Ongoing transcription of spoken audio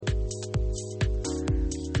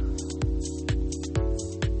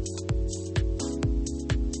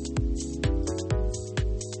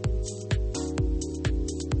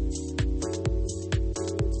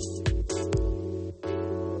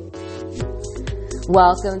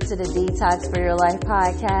Welcome to the Detox for Your Life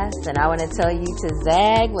podcast, and I want to tell you to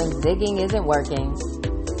zag when zigging isn't working.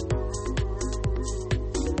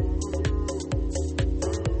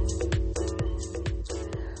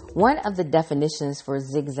 One of the definitions for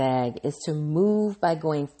zigzag is to move by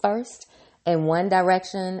going first in one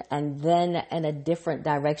direction and then in a different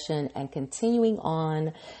direction and continuing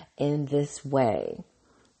on in this way.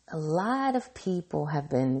 A lot of people have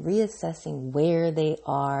been reassessing where they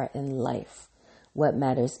are in life, what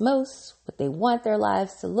matters most, what they want their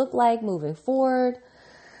lives to look like moving forward.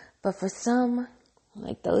 But for some,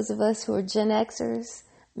 like those of us who are Gen Xers,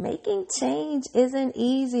 making change isn't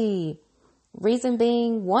easy. Reason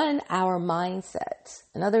being, one, our mindset.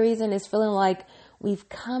 Another reason is feeling like we've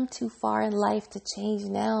come too far in life to change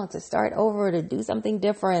now, to start over, to do something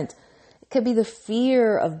different. It could be the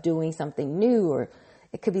fear of doing something new, or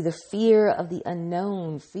it could be the fear of the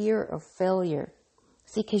unknown, fear of failure.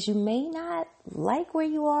 See, because you may not like where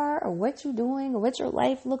you are or what you're doing or what your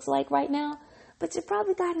life looks like right now, but you've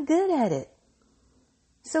probably gotten good at it.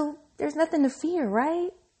 So there's nothing to fear, right?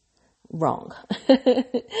 Wrong.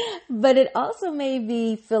 But it also may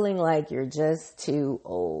be feeling like you're just too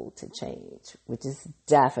old to change, which is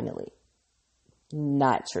definitely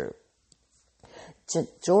not true.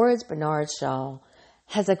 George Bernard Shaw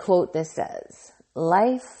has a quote that says,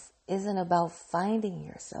 "Life isn't about finding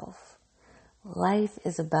yourself. Life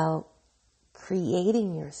is about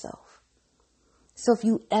creating yourself." So if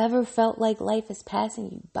you ever felt like life is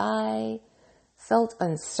passing you by, felt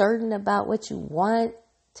uncertain about what you want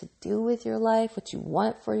to do with your life, what you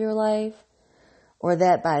want for your life, or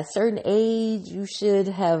that by a certain age you should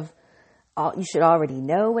already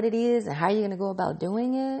know what it is and how you're going to go about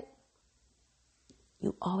doing it,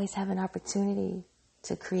 you always have an opportunity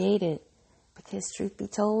to create it. Because truth be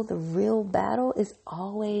told, the real battle is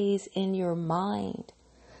always in your mind.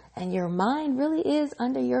 And your mind really is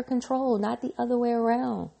under your control, not the other way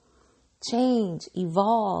around. Change,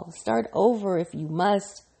 evolve, start over if you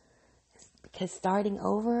must. Because starting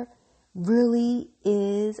over really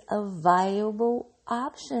is a viable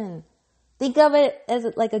option. Think of it as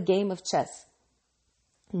like a game of chess.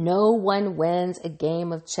 No one wins a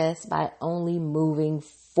game of chess by only moving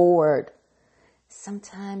forward.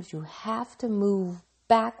 Sometimes you have to move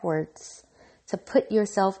backwards to put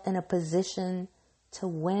yourself in a position to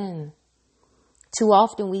win. Too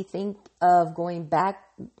often we think of going back,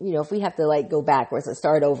 if we have to go backwards or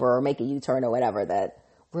start over or make a U-turn or whatever, that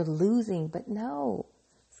we're losing. But no,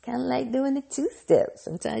 it's kind of like doing the two-step.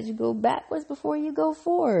 Sometimes you go backwards before you go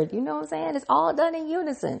forward. You know what I'm saying? It's all done in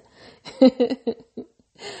unison.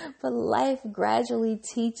 But life gradually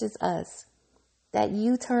teaches us that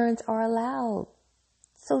U-turns are allowed.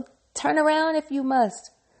 So turn around if you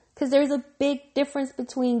must, because there's a big difference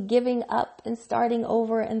between giving up and starting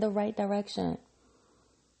over in the right direction.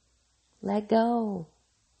 Let go,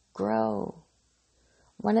 grow.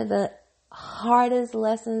 One of the hardest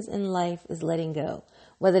lessons in life is letting go.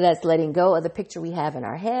 Whether that's letting go of the picture we have in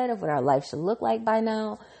our head of what our life should look like by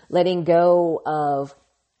now, letting go of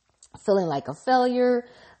feeling like a failure,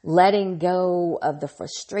 letting go of the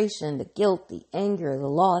frustration, the guilt, the anger, the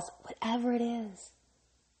loss, whatever it is.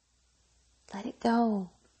 Let it go.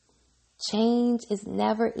 Change is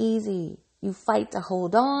never easy. You fight to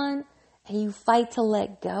hold on and you fight to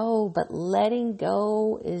let go, but letting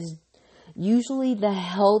go is usually the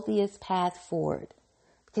healthiest path forward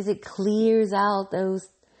because it clears out those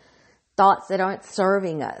thoughts that aren't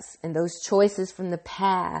serving us and those choices from the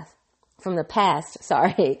past,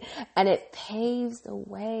 and it paves the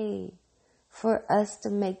way for us to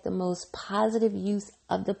make the most positive use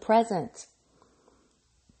of the present.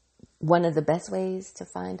 One of the best ways to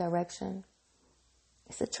find direction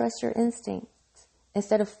is to trust your instincts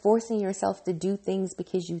instead of forcing yourself to do things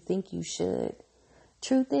because you think you should.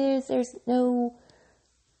 Truth is, there's no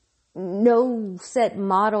set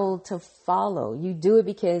model to follow. You do it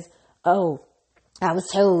because, I was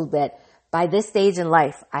told that by this stage in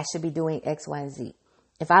life, I should be doing X, Y, and Z.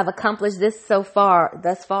 If I've accomplished this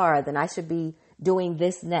thus far, then I should be doing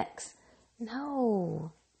this next.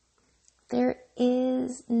 No. There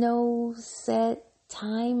is no set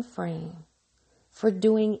time frame for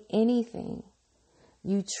doing anything.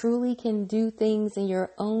 You truly can do things in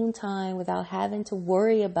your own time without having to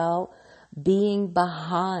worry about being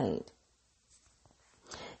behind.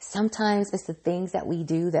 Sometimes it's the things that we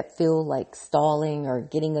do that feel like stalling or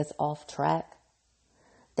getting us off track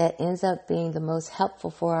that ends up being the most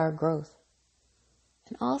helpful for our growth.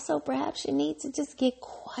 And also perhaps you need to just get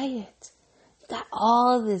quiet. Got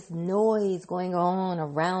all this noise going on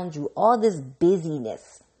around you, all this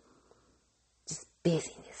busyness. Just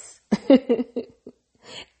busyness.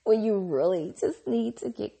 when you really just need to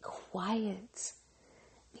get quiet.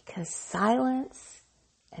 Because silence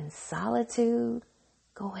and solitude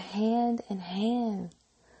go hand in hand.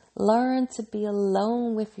 Learn to be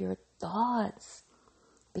alone with your thoughts.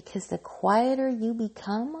 Because the quieter you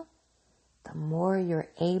become, the more you're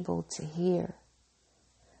able to hear.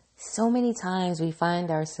 So many times we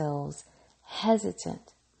find ourselves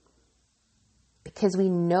hesitant because we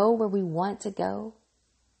know where we want to go.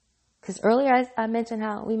 Because earlier I mentioned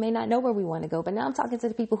how we may not know where we want to go, but now I'm talking to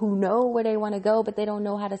the people who know where they want to go, but they don't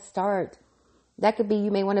know how to start. That could be you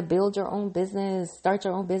may want to build your own business, start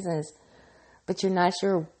your own business, but you're not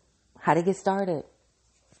sure how to get started.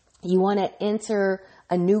 You want to enter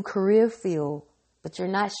a new career field, but you're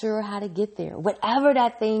not sure how to get there. Whatever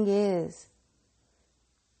that thing is,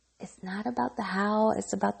 it's not about the how,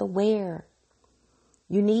 it's about the where.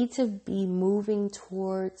 You need to be moving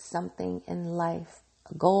towards something in life,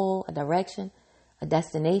 a goal, a direction, a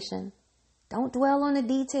destination. Don't dwell on the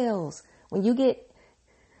details. When you get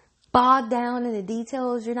bogged down in the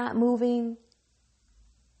details, you're not moving,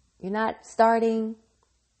 you're not starting,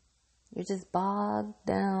 you're just bogged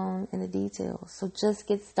down in the details. So just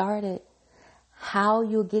get started. How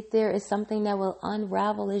you'll get there is something that will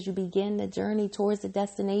unravel as you begin the journey towards the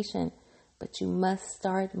destination. But you must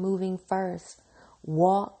start moving first.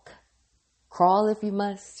 Walk, crawl if you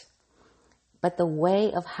must. But the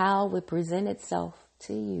way of how will present itself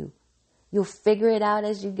to you. You'll figure it out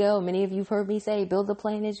as you go. Many of you have heard me say, build a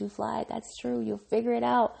plane as you fly. That's true. You'll figure it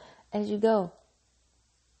out as you go.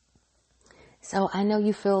 So I know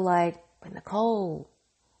you feel like, but Nicole,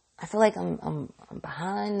 I feel like I'm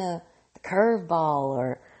behind the curveball,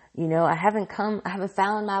 or, I haven't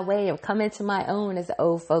found my way or come into my own, as the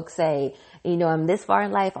old folks say. I'm this far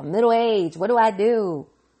in life, I'm middle age. What do I do?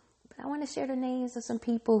 But I want to share the names of some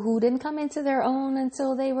people who didn't come into their own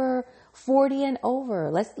until they were 40 and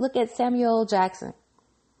over. Let's look at Samuel L. Jackson.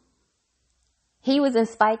 He was in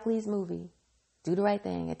Spike Lee's movie, Do the Right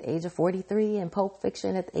Thing, at the age of 43, and Pulp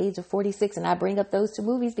Fiction at the age of 46. And I bring up those two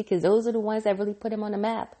movies because those are the ones that really put him on the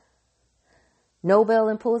map. Nobel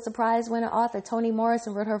and Pulitzer Prize winner author Toni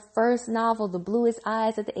Morrison wrote her first novel, The Bluest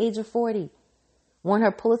Eyes, at the age of 40. Won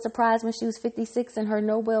her Pulitzer Prize when she was 56 and her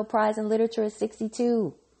Nobel Prize in Literature at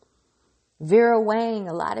 62. Vera Wang,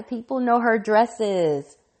 a lot of people know her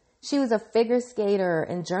dresses. She was a figure skater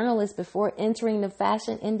and journalist before entering the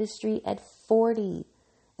fashion industry at 40.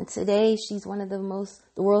 And today she's one of the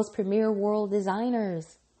world's premier world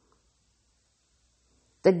designers.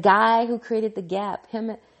 The guy who created The Gap,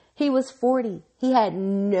 he was 40. He had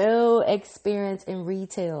no experience in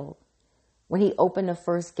retail when he opened the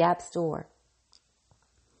first Gap store.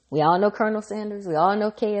 We all know Colonel Sanders. We all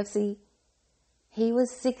know KFC. He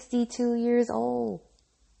was 62 years old.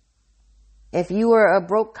 If you were a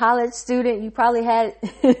broke college student, you probably had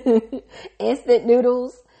instant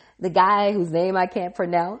noodles. The guy whose name I can't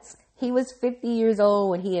pronounce, he was 50 years old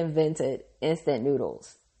when he invented instant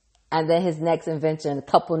noodles. And then his next invention,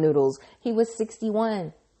 Couple Noodles, he was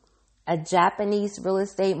 61. A Japanese real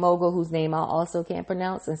estate mogul whose name I also can't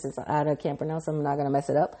pronounce. And since I can't pronounce it, I'm not going to mess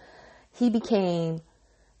it up. He became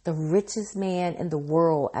the richest man in the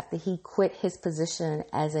world after he quit his position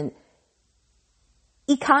as an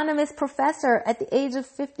economist professor at the age of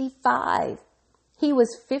 55. He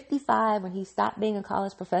was 55 when he stopped being a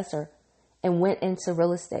college professor and went into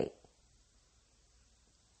real estate.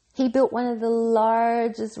 He built one of the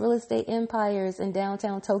largest real estate empires in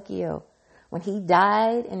downtown Tokyo. When he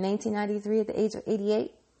died in 1993 at the age of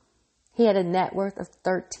 88, he had a net worth of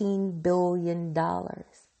 $13 billion.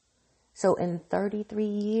 So in 33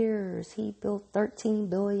 years, he built $13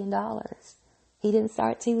 billion. He didn't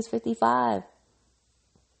start till he was 55.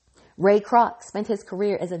 Ray Kroc spent his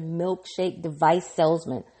career as a milkshake device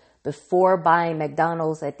salesman before buying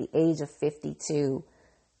McDonald's at the age of 52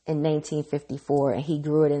 in 1954, and he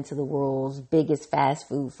grew it into the world's biggest fast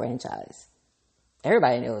food franchise.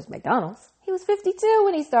 Everybody knows McDonald's. He was 52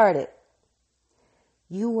 when he started.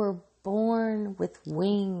 You were born with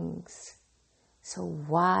wings, so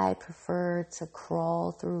why prefer to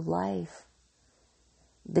crawl through life?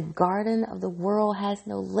 The garden of the world has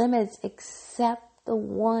no limits except the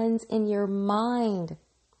ones in your mind.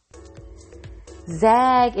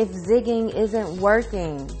 Zag if zigging isn't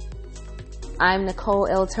working. I'm Nicole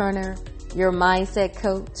L. Turner, your mindset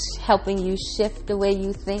coach, helping you shift the way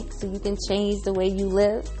you think so you can change the way you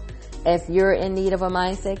live. If you're in need of a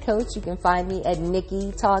mindset coach, you can find me at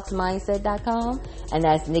NikkiTalksMindset.com, and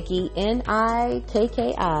that's Nikki, Nikki.